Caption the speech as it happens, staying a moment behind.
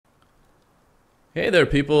Hey there,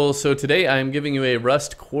 people. So today I'm giving you a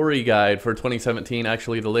Rust Quarry guide for 2017,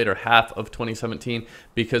 actually the later half of 2017,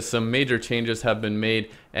 because some major changes have been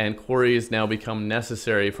made and quarries now become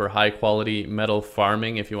necessary for high quality metal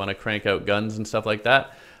farming if you want to crank out guns and stuff like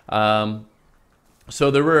that.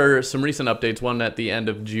 So there were some recent updates, one at the end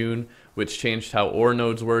of June, which changed how ore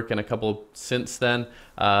nodes work, and a couple since then.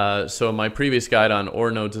 So my previous guide on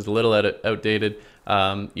ore nodes is a little outdated.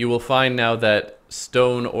 You will find now that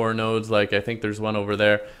stone ore nodes, like I think there's one over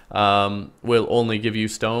there, will only give you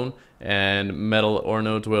stone, and metal ore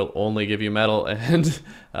nodes will only give you metal, and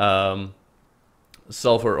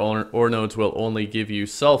sulfur ore nodes will only give you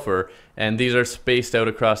sulfur, and these are spaced out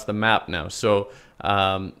across the map now. So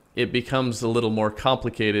it becomes a little more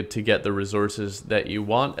complicated to get the resources that you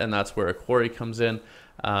want, and that's where a quarry comes in.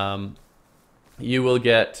 You will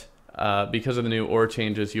get, because of the new ore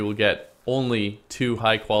changes, you will get only 2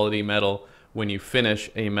 high quality metal when you finish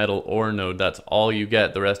a metal ore node. That's all you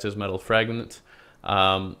get. The rest is metal fragments.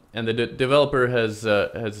 And the developer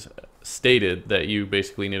has stated that you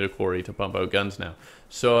basically need a quarry to pump out guns now.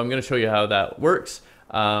 So I'm going to show you how that works.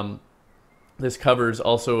 This covers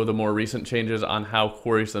also the more recent changes on how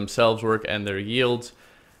quarries themselves work and their yields.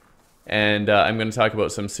 And I'm going to talk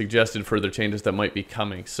about some suggested further changes that might be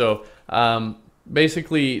coming. So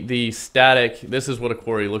basically the static, this is what a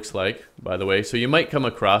quarry looks like, by the way. So you might come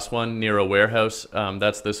across one near a warehouse.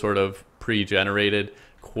 That's the sort of pre-generated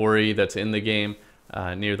quarry that's in the game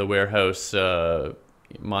near the warehouse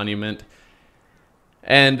monument.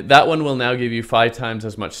 And that one will now give you 5 times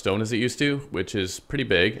as much stone as it used to, which is pretty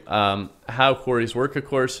big. How quarries work, of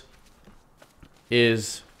course,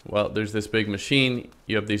 is, well, there's this big machine.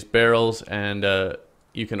 You have these barrels, and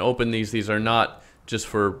you can open these. These are not just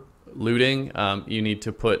for looting. You need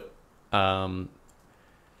to put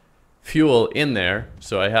fuel in there.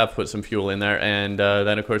 So I have put some fuel in there, and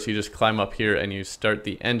then, of course, you just climb up here and you start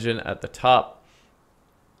the engine at the top.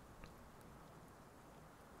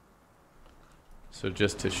 So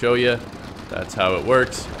just to show you, that's how it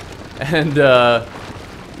works. And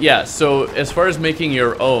yeah, so as far as making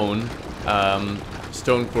your own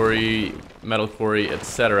stone quarry, metal quarry,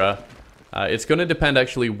 etc., it's going to depend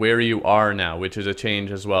actually where you are now, which is a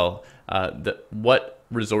change as well. What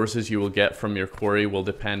resources you will get from your quarry will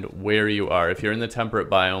depend where you are. If you're in the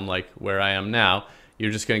temperate biome, like where I am now,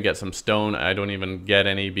 you're just going to get some stone. I don't even get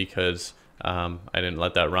any because I didn't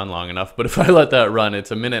let that run long enough. But if I let that run,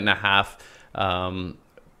 it's a minute and a half.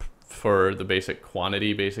 For the basic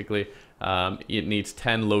quantity, basically. It needs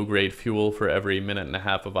 10 low-grade fuel for every minute and a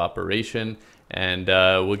half of operation, and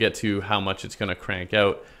we'll get to how much it's going to crank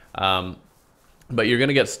out. But you're going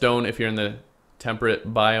to get stone if you're in the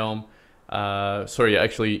temperate biome. Sorry,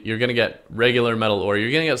 actually, you're going to get regular metal ore.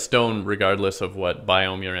 You're going to get stone regardless of what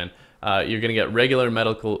biome you're in. You're going to get regular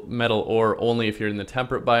metal ore only if you're in the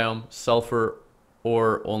temperate biome, sulfur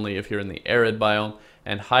ore only if you're in the arid biome,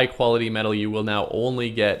 and high quality metal you will now only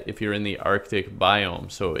get if you're in the Arctic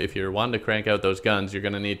biome. So if you're wanting to crank out those guns, you're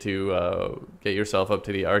going to need to get yourself up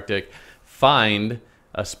to the Arctic, find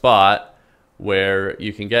a spot where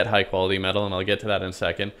you can get high quality metal, and I'll get to that in a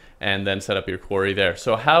second, and then set up your quarry there.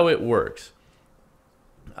 So how it works.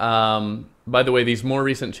 By the way, these more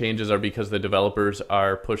recent changes are because the developers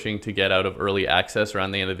are pushing to get out of early access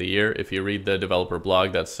around the end of the year. If you read the developer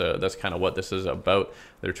blog, that's kind of what this is about.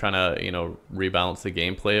 They're trying to, you know, rebalance the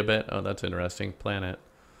gameplay a bit. Oh, that's interesting. Planet.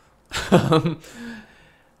 Or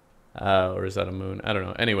is that a moon? I don't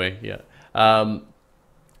know. Anyway, yeah.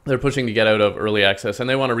 They're pushing to get out of early access, and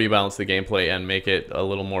they want to rebalance the gameplay and make it a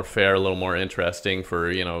little more fair, a little more interesting for,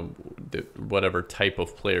 you know, whatever type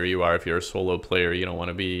of player you are. If you're a solo player, you don't want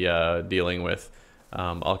to be dealing with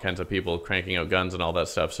all kinds of people cranking out guns and all that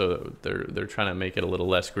stuff. So they're trying to make it a little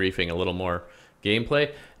less griefing, a little more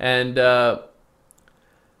gameplay. And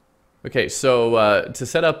okay, so to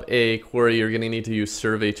set up a quarry, you're going to need to use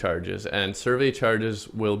survey charges, and survey charges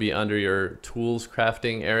will be under your tools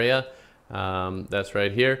crafting area. That's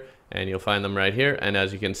right here, and you'll find them right here. And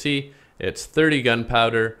as you can see, it's 30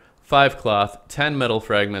 gunpowder, 5 cloth, 10 metal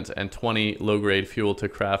fragments, and 20 low-grade fuel to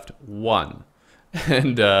craft 1.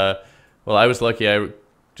 And well, I was lucky. I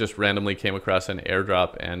just randomly came across an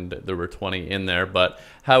airdrop, and there were 20 in there. But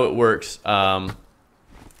how it works, you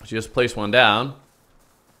just place one down,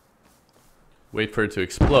 wait for it to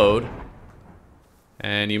explode,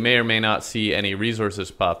 and you may or may not see any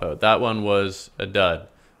resources pop out. That one was a dud.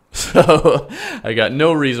 So I got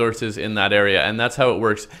no resources in that area, and that's how it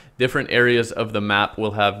works. Different areas of the map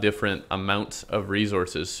will have different amounts of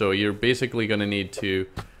resources. So you're basically going to need to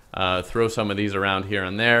throw some of these around here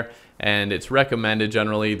and there, and it's recommended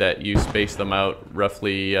generally that you space them out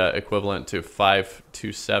roughly equivalent to 5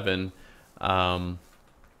 to 7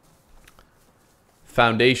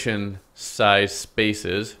 foundation size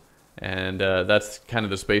spaces, and that's kind of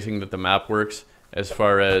the spacing that the map works as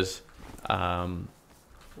far as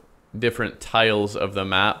different tiles of the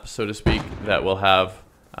map, so to speak, that will have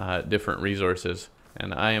different resources.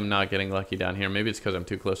 And I am not getting lucky down here. Maybe it's because I'm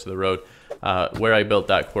too close to the road. Where I built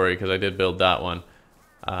that quarry, because I did build that one,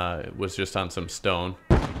 was just on some stone.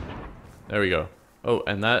 There we go. Oh,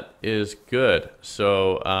 and that is good.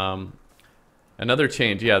 So another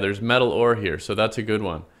change. Yeah, there's metal ore here, so that's a good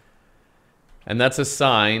one. And that's a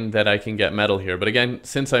sign that I can get metal here. But again,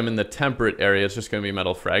 since I'm in the temperate area, it's just going to be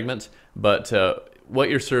metal fragments. But what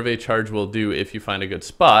your survey charge will do if you find a good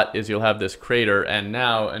spot is you'll have this crater, and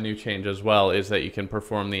now a new change as well is that you can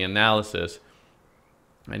perform the analysis,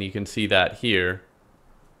 and you can see that here.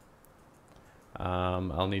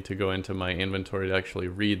 I'll need to go into my inventory to actually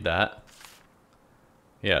read that.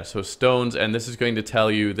 Yeah, so stones, and this is going to tell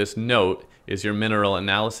you, this note is your mineral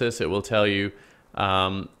analysis. It will tell you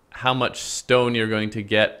how much stone you're going to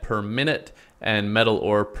get per minute and metal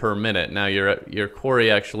ore per minute. Now your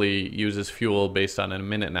quarry actually uses fuel based on a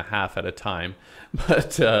minute and a half at a time,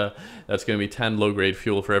 but that's going to be 10 low-grade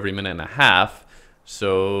fuel for every minute and a half.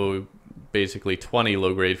 So basically 20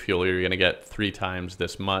 low-grade fuel, you're going to get 3 times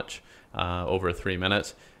this much over 3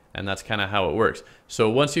 minutes, and that's kind of how it works.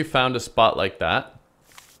 So once you've found a spot like that,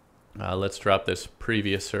 let's drop this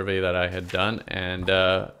previous survey that I had done, and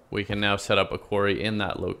we can now set up a quarry in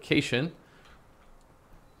that location.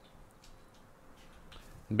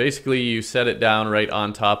 Basically, you set it down right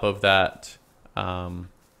on top of that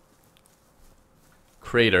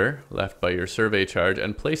crater left by your survey charge,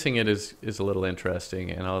 and placing it is a little interesting,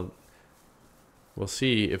 and we'll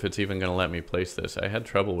see if it's even going to let me place this. I had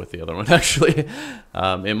trouble with the other one, actually.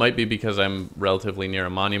 It might be because I'm relatively near a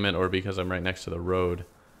monument or because I'm right next to the road.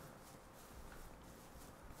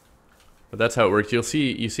 But that's how it works.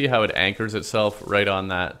 You see how it anchors itself right on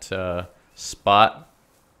that spot.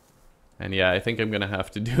 And yeah, I think I'm going to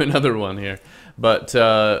have to do another one here. But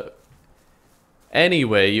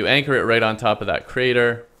anyway, you anchor it right on top of that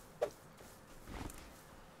crater.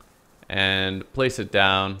 And place it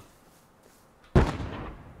down.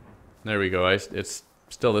 There we go. It's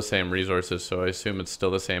still the same resources, so I assume it's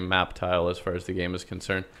still the same map tile as far as the game is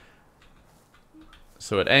concerned.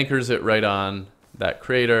 So it anchors it right on that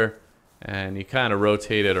crater. And you kind of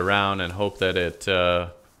rotate it around and hope that it...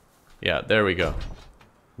 yeah, there we go.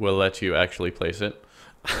 Will let you actually place it.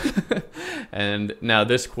 And now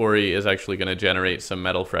this quarry is actually going to generate some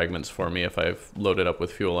metal fragments for me if I've loaded up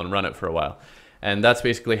with fuel and run it for a while. And that's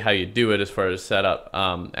basically how you do it as far as setup.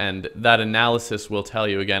 And that analysis will tell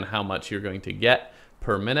you again how much you're going to get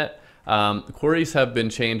per minute. Quarries have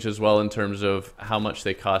been changed as well in terms of how much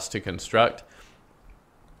they cost to construct.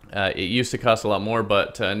 It used to cost a lot more,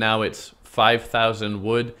 but now it's 5,000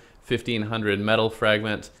 wood, 1,500 metal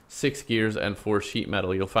fragments, 6 gears, and 4 sheet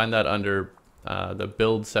metal. You'll find that under the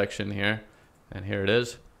build section here. And here it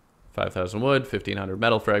is. 5,000 wood, 1,500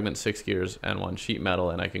 metal fragments, 6 gears, and 1 sheet metal.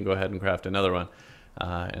 And I can go ahead and craft another one.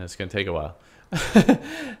 And it's going to take a while.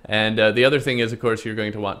 And the other thing is, of course, you're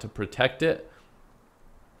going to want to protect it.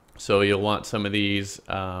 So you'll want some of these...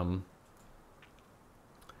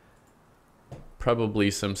 probably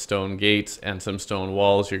some stone gates and some stone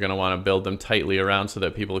walls. You're going to want to build them tightly around so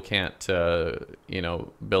that people can't, you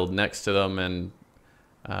know, build next to them and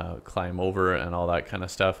climb over and all that kind of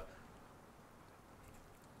stuff.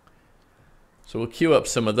 So we'll queue up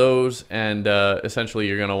some of those, and essentially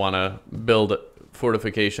you're going to want to build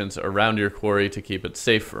fortifications around your quarry to keep it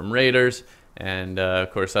safe from raiders. And of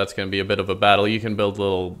course that's going to be a bit of a battle. You can build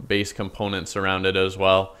little base components around it as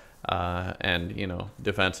well. And you know,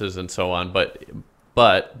 defenses and so on,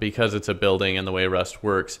 but because it's a building and the way Rust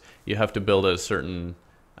works, you have to build at a certain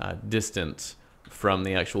distance from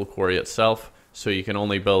the actual quarry itself, so you can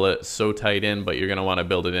only build it so tight in, but you're going to want to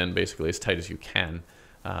build it in basically as tight as you can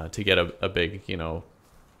to get a big, you know,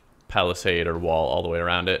 palisade or wall all the way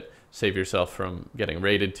around it. Save yourself from getting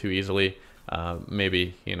raided too easily.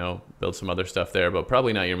 Maybe, you know, build some other stuff there, but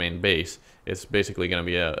probably not your main base. It's basically going to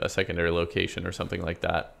be a secondary location or something like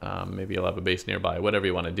that. Maybe you'll have a base nearby, whatever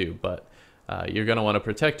you want to do. But you're going to want to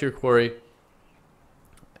protect your quarry.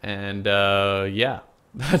 And yeah,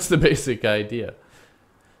 that's the basic idea.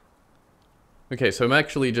 Okay, so I'm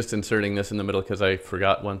actually just inserting this in the middle because I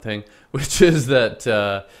forgot one thing, which is that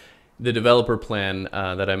the developer plan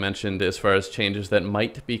that I mentioned as far as changes that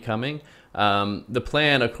might be coming. The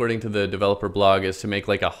plan, according to the developer blog, is to make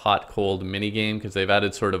like a hot-cold mini-game, because they've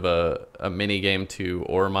added sort of a mini-game to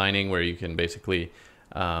ore mining where you can basically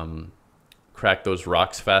crack those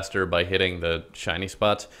rocks faster by hitting the shiny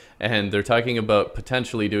spots. And they're talking about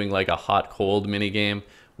potentially doing like a hot-cold mini game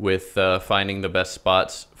with finding the best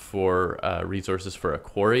spots for resources for a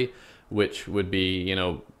quarry, which would be, you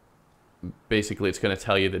know, basically it's going to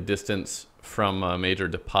tell you the distance from a major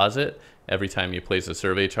deposit. Every time you place a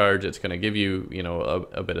survey charge, it's going to give you, you know,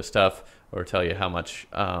 a bit of stuff, or tell you how much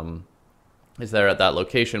is there at that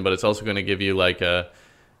location, but it's also going to give you like a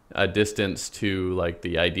distance to like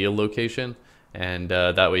the ideal location, and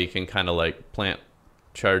that way you can kind of like plant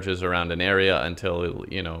charges around an area until,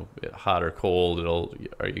 you know, hot or cold,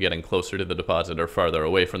 are you getting closer to the deposit or farther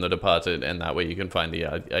away from the deposit, and that way you can find the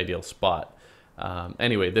ideal spot.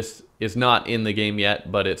 Anyway, this is not in the game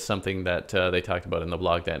yet, but it's something that they talked about in the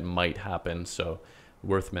blog that might happen, so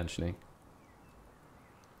worth mentioning.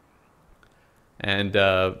 And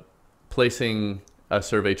placing a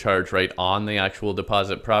survey charge right on the actual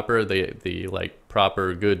deposit proper, the like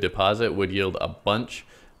proper good deposit would yield a bunch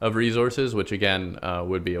of resources, which again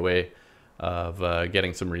would be a way of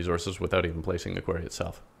getting some resources without even placing the quarry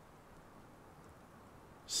itself.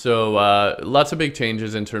 So lots of big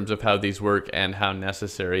changes in terms of how these work and how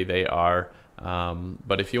necessary they are.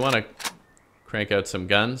 But if you want to crank out some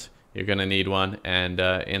guns, you're going to need one, and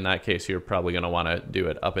in that case you're probably going to want to do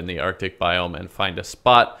it up in the Arctic biome and find a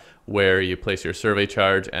spot where you place your survey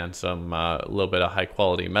charge and some little bit of high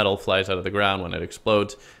quality metal flies out of the ground when it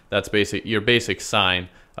explodes. That's your basic sign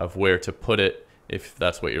of where to put it if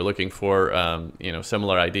that's what you're looking for. You know,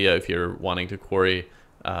 similar idea if you're wanting to quarry,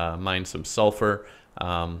 mine some sulfur,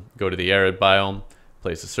 go to the arid biome,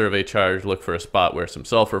 place a survey charge, look for a spot where some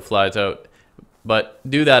sulfur flies out. But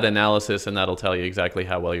do that analysis and that'll tell you exactly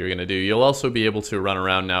how well you're going to do. You'll also be able to run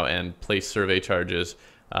around now and place survey charges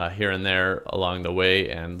here and there along the way,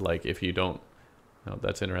 and like if you don't, oh,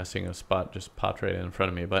 that's interesting, a spot just popped right in front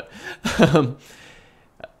of me, but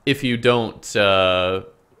if you don't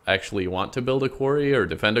actually want to build a quarry or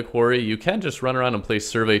defend a quarry, you can just run around and place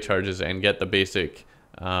survey charges and get the basic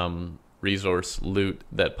resource loot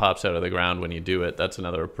that pops out of the ground when you do it. That's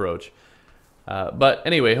another approach. But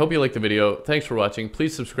anyway, hope you liked the video. Thanks for watching.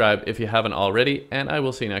 Please subscribe if you haven't already, and I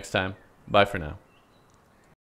will see you next time. Bye for now.